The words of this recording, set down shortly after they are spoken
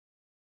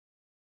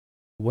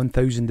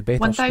1,000 better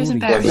 1,000 stories.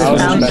 better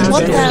stories.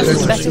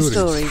 1,000 better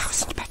stories.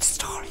 1,000 better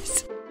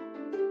stories.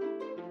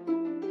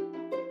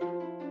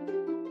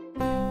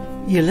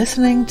 You're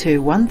listening to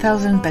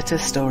 1,000 Better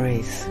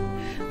Stories,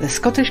 the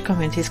Scottish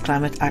Communities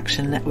Climate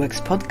Action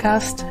Network's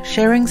podcast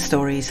sharing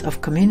stories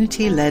of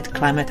community-led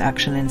climate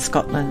action in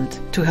Scotland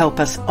to help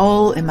us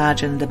all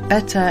imagine the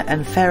better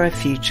and fairer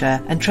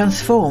future and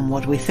transform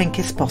what we think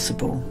is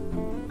possible.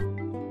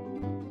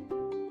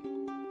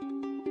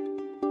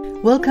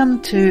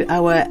 Welcome to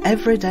our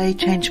Everyday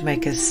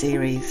Changemakers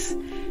series.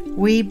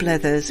 We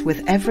blethers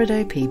with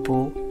everyday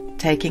people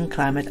taking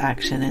climate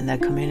action in their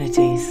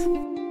communities.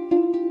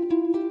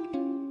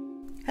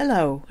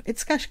 Hello,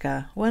 it's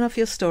Kaska, one of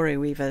your story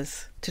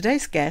weavers.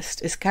 Today's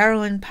guest is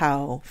Carolyn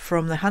Powell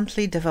from the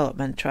Huntly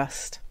Development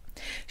Trust.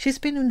 She's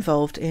been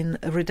involved in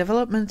a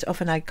redevelopment of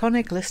an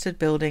iconic listed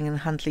building in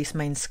Huntly's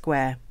main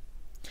square.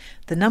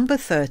 The number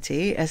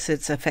 30, as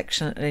it's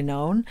affectionately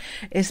known,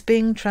 is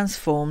being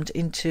transformed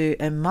into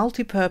a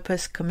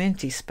multi-purpose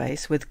community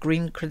space with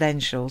green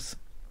credentials.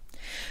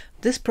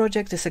 This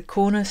project is a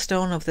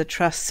cornerstone of the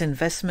Trust's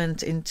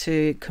investment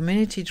into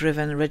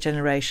community-driven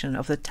regeneration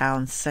of the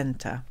town's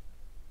centre.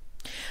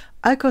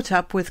 I caught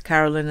up with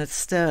Carolyn at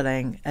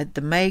Stirling at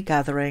the May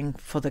gathering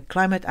for the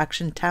Climate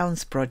Action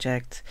Towns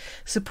project,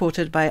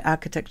 supported by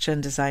Architecture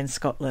and Design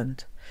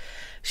Scotland.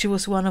 She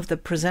was one of the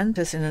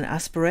presenters in an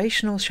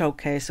aspirational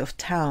showcase of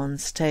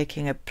towns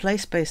taking a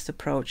place-based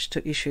approach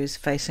to issues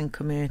facing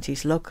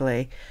communities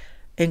locally,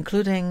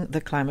 including the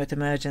climate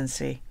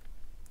emergency.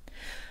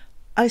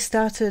 I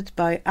started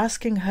by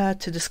asking her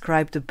to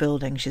describe the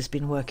building she's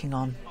been working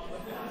on.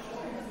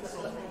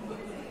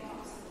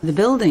 The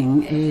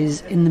building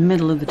is in the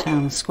middle of the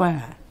town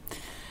square,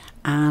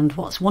 and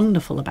what's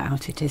wonderful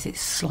about it is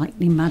it's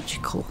slightly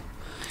magical.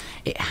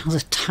 It has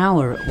a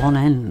tower at one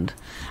end,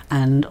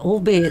 and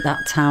albeit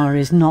that tower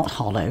is not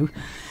hollow,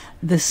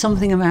 there's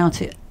something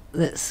about it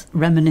that's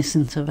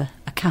reminiscent of a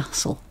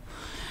castle.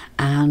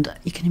 And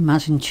you can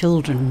imagine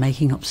children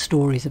making up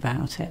stories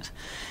about it.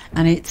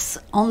 And it's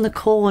on the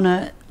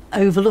corner,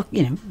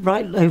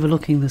 right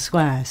overlooking the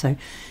square. So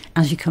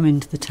as you come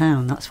into the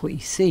town, that's what you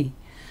see.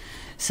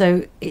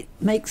 So it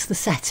makes the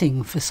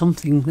setting for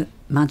something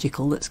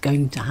magical that's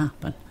going to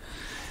happen.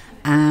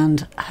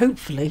 And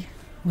hopefully,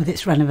 with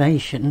its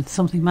renovation,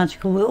 something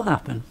magical will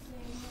happen.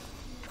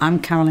 I'm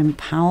Carolyn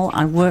Powell.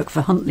 I work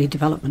for Huntly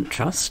Development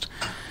Trust,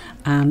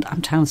 and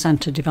I'm Town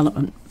Centre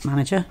Development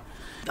Manager.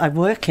 I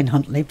work in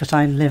Huntly, but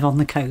I live on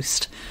the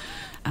coast,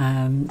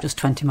 just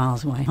 20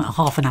 miles away,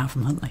 half an hour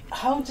from Huntly.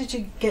 How did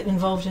you get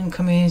involved in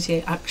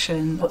community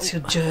action? What's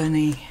your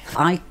journey?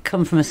 I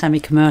come from a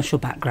semi-commercial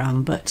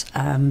background, but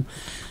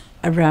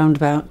around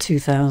about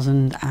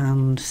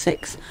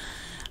 2006,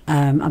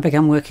 I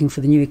began working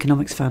for the New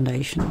Economics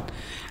Foundation,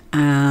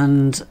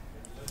 and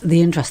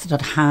the interest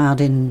that I'd had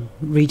in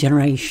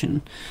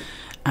regeneration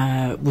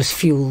was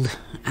fuelled,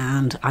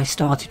 and I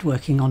started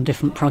working on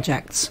different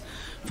projects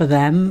for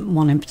them,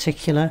 one in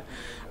particular,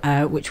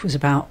 which was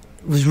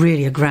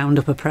really a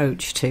ground-up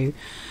approach to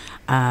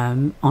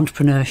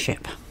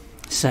entrepreneurship.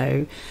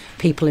 So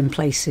people in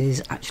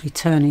places actually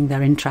turning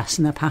their interests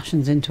and their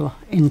passions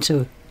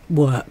into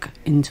work,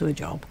 into a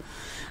job,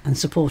 and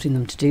supporting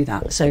them to do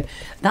that. So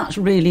that's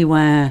really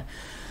where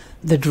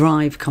the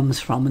drive comes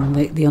from, and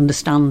the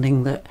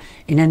understanding that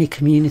in any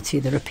community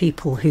there are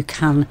people who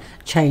can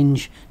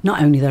change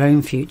not only their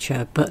own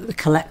future but the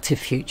collective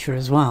future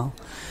as well,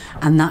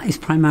 and that is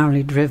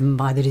primarily driven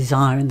by the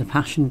desire and the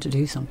passion to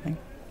do something.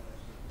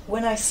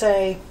 When I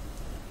say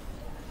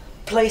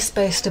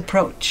place-based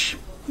approach,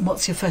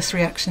 what's your first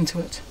reaction to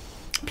it?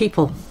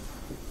 People.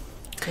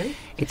 Okay.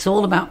 It's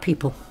all about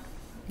people,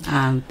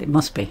 and it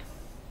must be.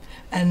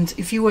 And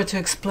if you were to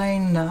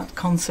explain that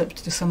concept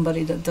to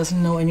somebody that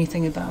doesn't know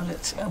anything about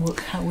it,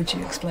 how would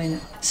you explain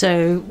it?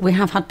 So we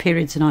have had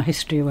periods in our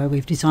history where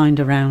we've designed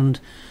around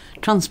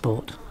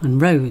transport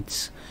and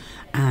roads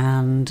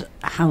and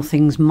how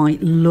things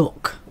might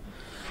look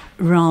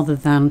rather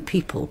than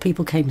people.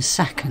 People came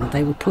second.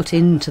 They were put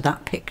into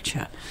that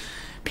picture.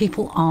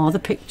 People are the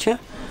picture.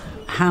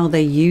 How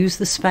they use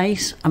the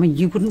space. I mean,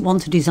 you wouldn't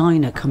want a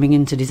designer coming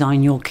in to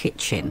design your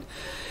kitchen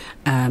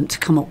to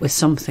come up with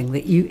something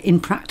that you, in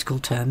practical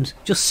terms,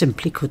 just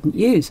simply couldn't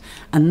use.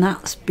 And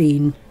that's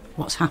been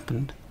what's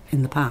happened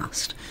in the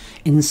past,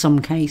 in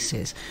some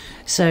cases.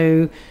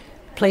 So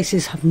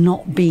places have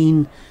not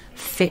been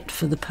fit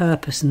for the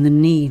purpose and the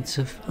needs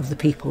of the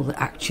people that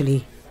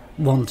actually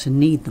want and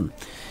need them.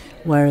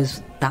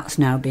 Whereas that's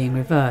now being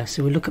reversed.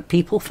 So we look at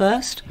people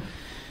first,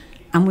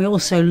 and we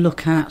also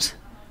look at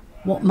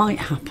what might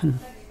happen.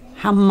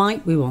 How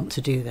might we want to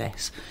do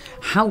this?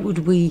 How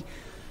would we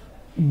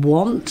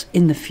want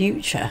in the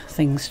future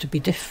things to be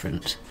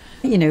different?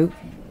 You know,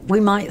 we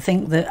might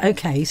think that,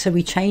 okay, so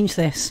we change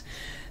this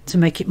to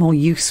make it more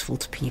useful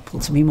to people,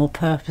 to be more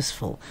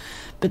purposeful.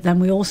 But then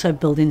we also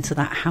build into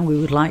that how we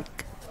would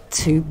like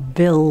to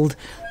build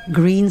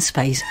green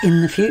space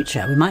in the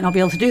future. We might not be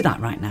able to do that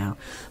right now,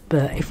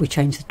 but if we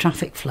change the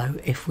traffic flow,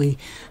 if we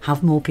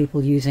have more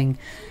people using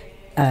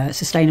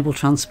sustainable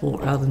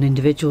transport rather than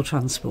individual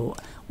transport,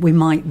 we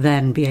might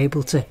then be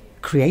able to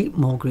create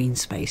more green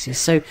spaces.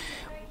 So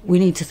we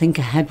need to think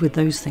ahead with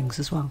those things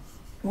as well.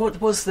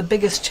 What was the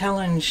biggest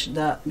challenge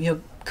that your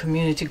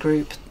community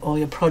group or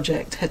your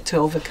project had to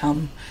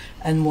overcome,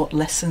 and what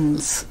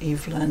lessons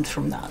you've learned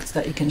from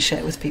that you can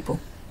share with people?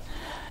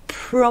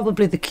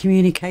 Probably the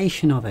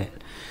communication of it,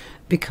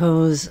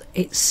 because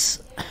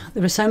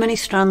there are so many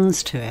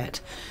strands to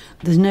it.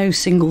 There's no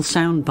single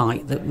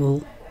soundbite that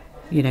will,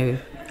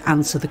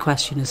 answer the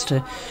question as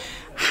to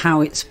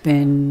how it's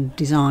been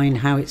designed,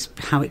 how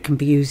it can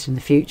be used in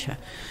the future,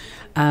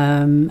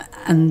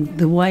 and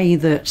the way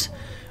that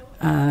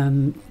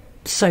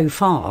so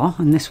far,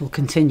 and this will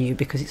continue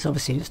because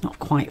it's not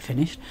quite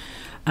finished,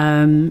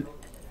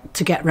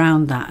 to get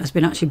round that has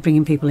been actually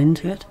bringing people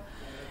into it,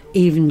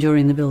 even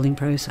during the building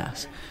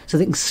process, so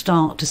they can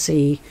start to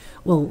see,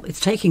 well, it's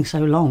taking so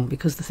long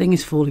because the thing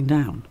is falling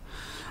down.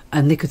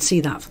 And they could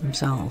see that for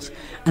themselves.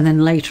 And then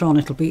later on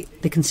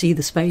they can see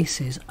the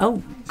spaces.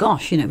 Oh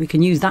gosh, we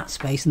can use that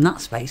space. And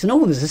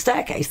oh, there's a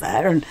staircase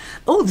there, and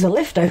oh, there's a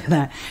lift over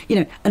there.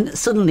 And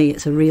suddenly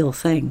it's a real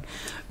thing.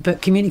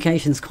 But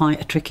communication's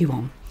quite a tricky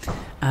one,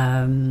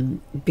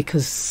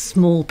 because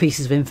small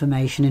pieces of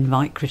information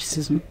invite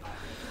criticism.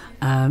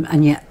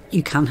 And yet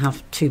you can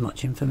have too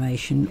much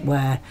information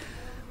where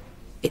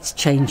it's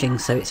changing,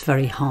 so it's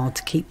very hard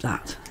to keep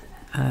that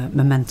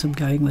momentum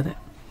going with it.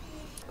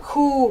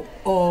 Who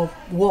or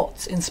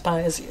what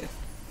inspires you?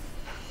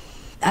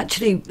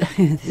 Actually,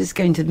 this is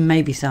going to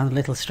maybe sound a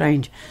little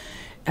strange.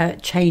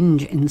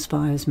 Change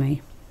inspires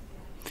me.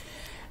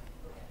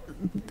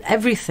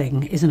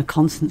 Everything is in a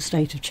constant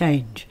state of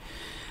change.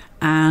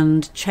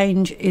 And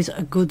change is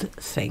a good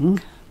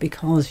thing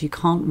because you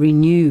can't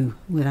renew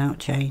without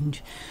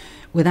change.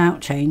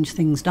 Without change,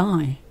 things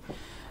die.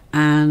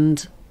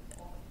 And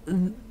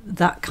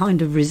that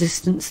kind of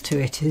resistance to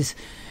it is,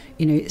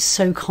 it's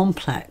so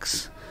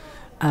complex.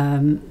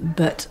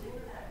 But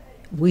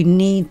we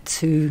need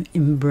to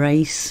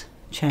embrace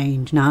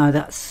change. Now,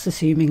 that's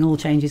assuming all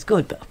change is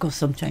good, but of course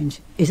some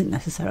change isn't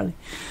necessarily.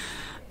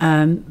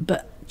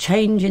 But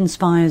change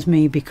inspires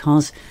me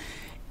because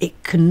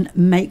it can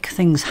make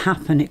things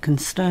happen, it can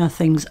stir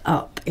things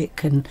up, it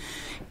can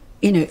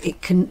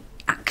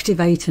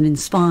activate and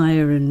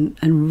inspire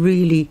and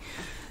really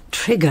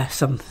trigger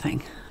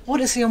something.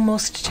 What is your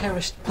most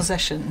cherished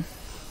possession?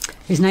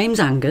 His name's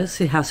Angus.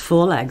 He has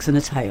 4 legs and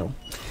a tail.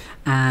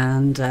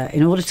 And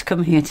in order to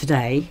come here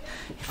today,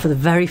 for the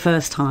very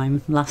first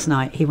time last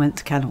night, he went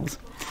to kennels.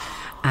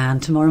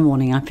 And tomorrow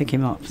morning I pick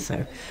him up.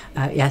 So,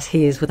 yes,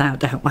 he is without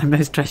doubt my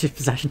most treasured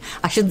possession.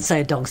 I shouldn't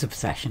say a dog's a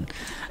possession.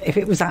 If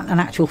it was an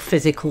actual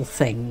physical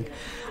thing,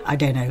 I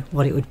don't know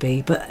what it would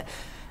be. But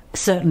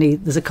certainly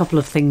there's a couple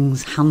of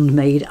things,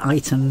 handmade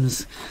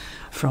items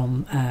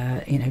from,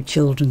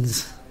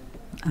 children's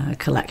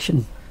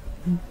collection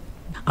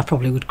I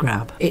probably would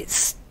grab.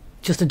 It's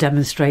just a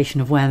demonstration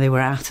of where they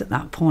were at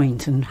that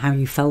point and how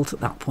you felt at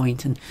that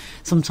point, and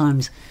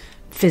sometimes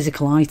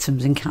physical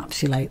items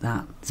encapsulate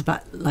that. It's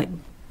about like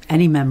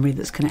any memory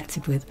that's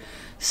connected with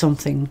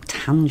something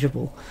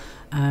tangible.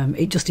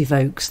 It just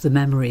evokes the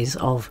memories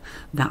of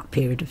that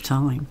period of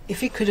time.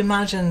 If you could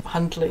imagine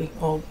Huntley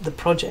or the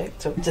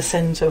project of the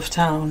centre of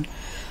town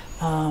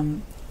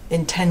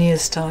in 10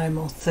 years' time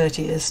or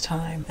 30 years'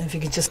 time, and if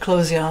you could just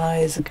close your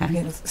eyes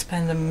and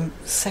spend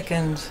a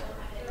second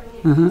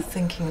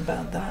thinking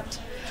about that,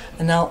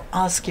 and I'll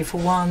ask you for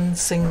one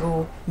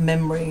single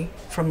memory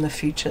from the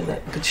future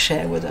that you could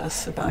share with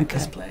us about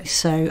this place.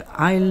 So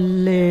I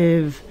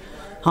live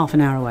half an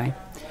hour away,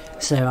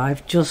 so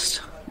I've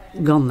just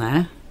gone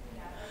there,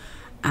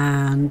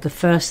 and the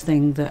first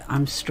thing that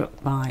I'm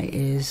struck by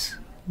is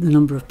the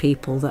number of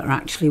people that are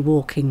actually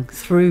walking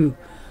through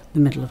the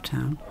middle of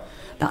town.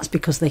 That's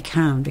because they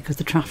can, because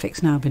the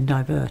traffic's now been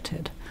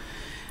diverted,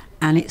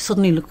 and it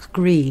suddenly looks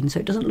green, so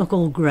it doesn't look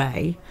all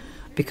grey,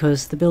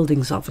 because the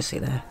buildings, obviously,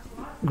 they're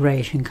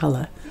greyish in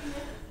colour.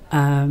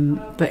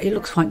 But it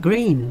looks quite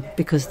green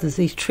because there's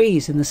these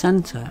trees in the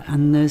centre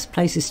and there's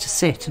places to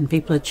sit and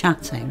people are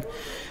chatting.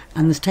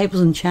 And there's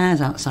tables and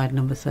chairs outside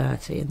number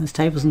 30 and there's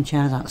tables and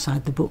chairs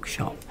outside the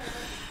bookshop.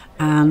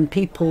 And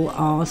people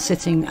are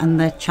sitting and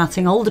they're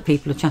chatting. Older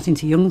people are chatting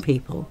to young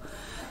people.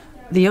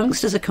 The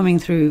youngsters are coming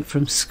through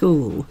from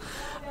school,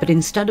 but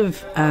instead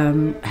of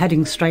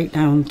heading straight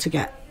down to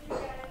get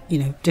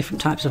different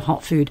types of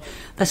hot food,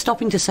 they're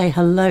stopping to say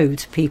hello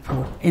to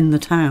people in the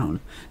town,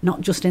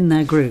 not just in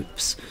their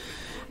groups.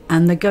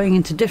 And they're going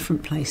into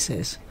different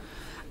places.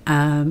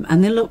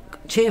 And they look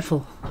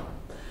cheerful.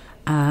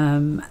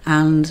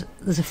 And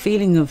there's a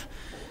feeling of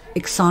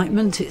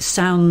excitement. It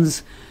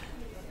sounds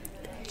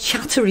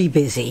chattery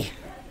busy,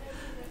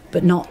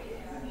 but not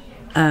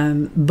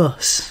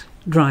bus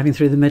driving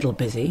through the middle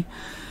busy.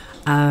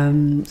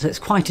 So it's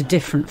quite a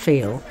different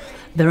feel.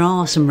 There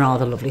are some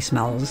rather lovely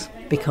smells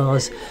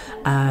because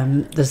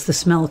there's the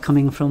smell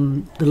coming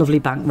from the Lovely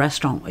Bank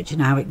restaurant, which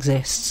now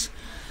exists,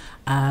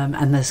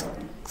 and there's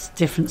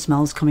different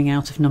smells coming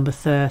out of number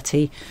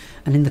 30,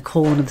 and in the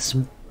corner there's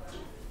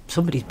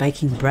somebody's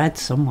baking bread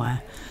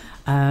somewhere,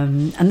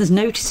 And there's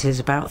notices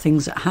about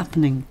things that are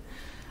happening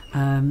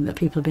that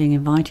people are being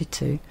invited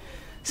to.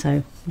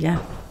 So,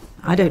 yeah,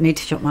 I don't need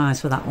to shut my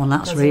eyes for that one.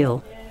 That's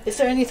real. Is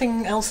there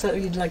anything else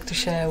that you'd like to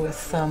share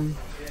with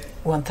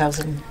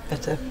 1,000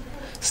 Better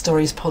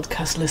Stories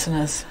podcast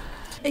listeners?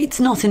 It's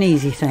not an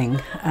easy thing,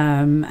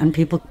 and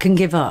people can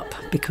give up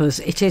because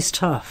it is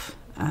tough.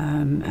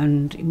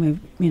 And,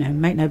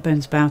 make no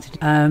bones about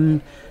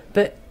it.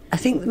 But I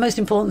think the most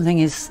important thing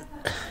is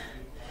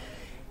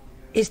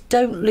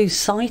don't lose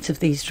sight of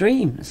these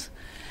dreams.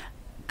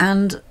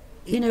 And,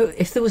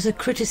 if there was a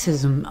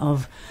criticism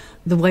of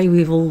the way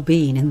we've all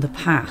been in the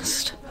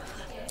past,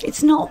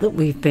 it's not that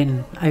we've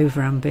been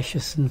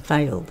over-ambitious and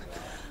failed.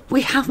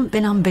 We haven't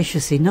been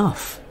ambitious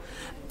enough.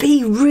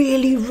 Be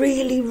really,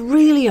 really,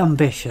 really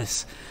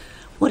ambitious.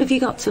 What have you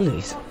got to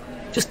lose?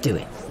 Just do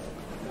it.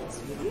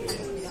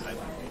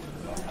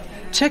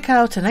 Check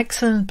out an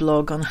excellent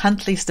blog on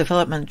Huntly's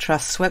Development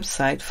Trust's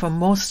website for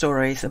more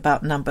stories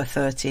about Number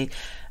 30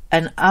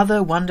 and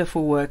other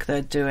wonderful work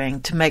they're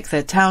doing to make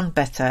their town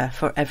better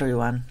for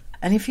everyone.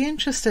 And if you're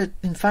interested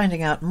in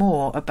finding out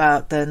more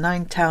about the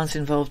 9 towns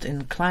involved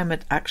in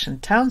Climate Action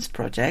Towns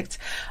project,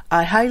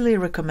 I highly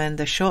recommend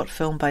the short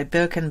film by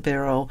Birken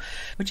Birol,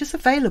 which is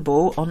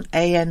available on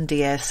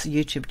ANDS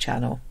YouTube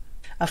channel.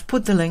 I've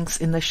put the links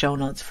in the show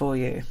notes for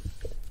you.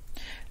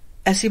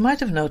 As you might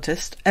have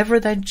noticed,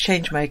 Everyday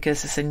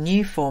Changemakers is a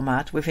new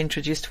format we've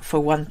introduced for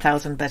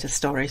 1,000 Better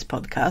Stories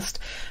podcast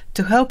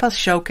to help us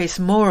showcase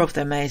more of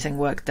the amazing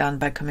work done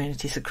by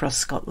communities across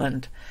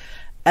Scotland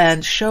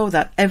and show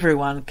that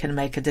everyone can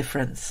make a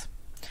difference.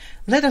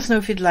 Let us know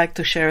if you'd like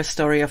to share a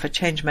story of a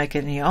changemaker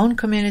in your own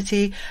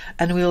community,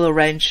 and we'll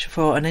arrange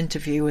for an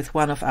interview with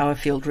one of our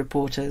field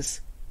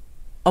reporters.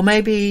 Or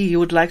maybe you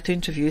would like to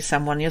interview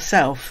someone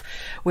yourself.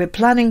 We're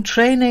planning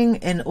training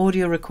in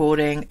audio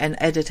recording and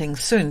editing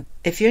soon.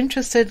 If you're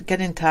interested, get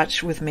in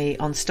touch with me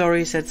on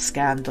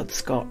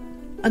stories@scan.scot.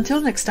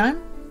 Until next time,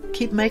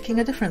 keep making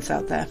a difference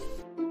out there.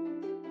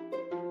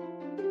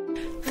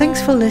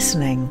 Thanks for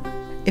listening.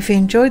 If you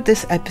enjoyed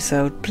this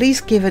episode, please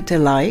give it a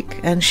like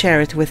and share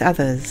it with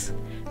others.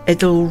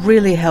 It'll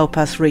really help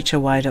us reach a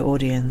wider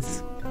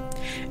audience.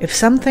 If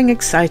something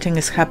exciting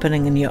is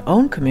happening in your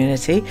own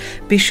community,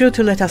 be sure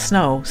to let us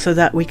know so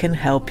that we can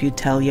help you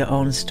tell your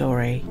own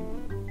story.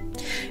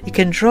 You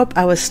can drop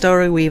our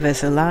story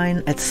weavers a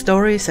line at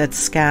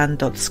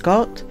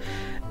stories@scan.scot.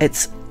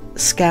 It's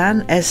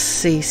scan,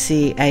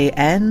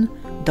 SCCAN,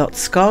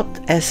 .scot,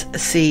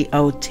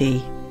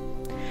 SCOT.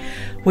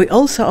 We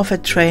also offer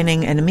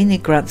training and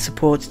mini-grant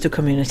support to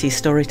community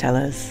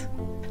storytellers.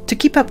 To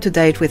keep up to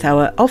date with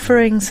our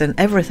offerings and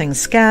everything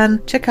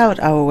Scan, check out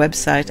our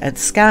website at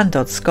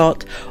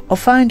scan.scot or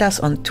find us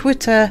on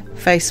Twitter,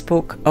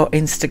 Facebook or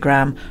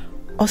Instagram,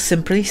 or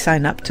simply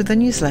sign up to the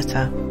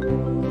newsletter.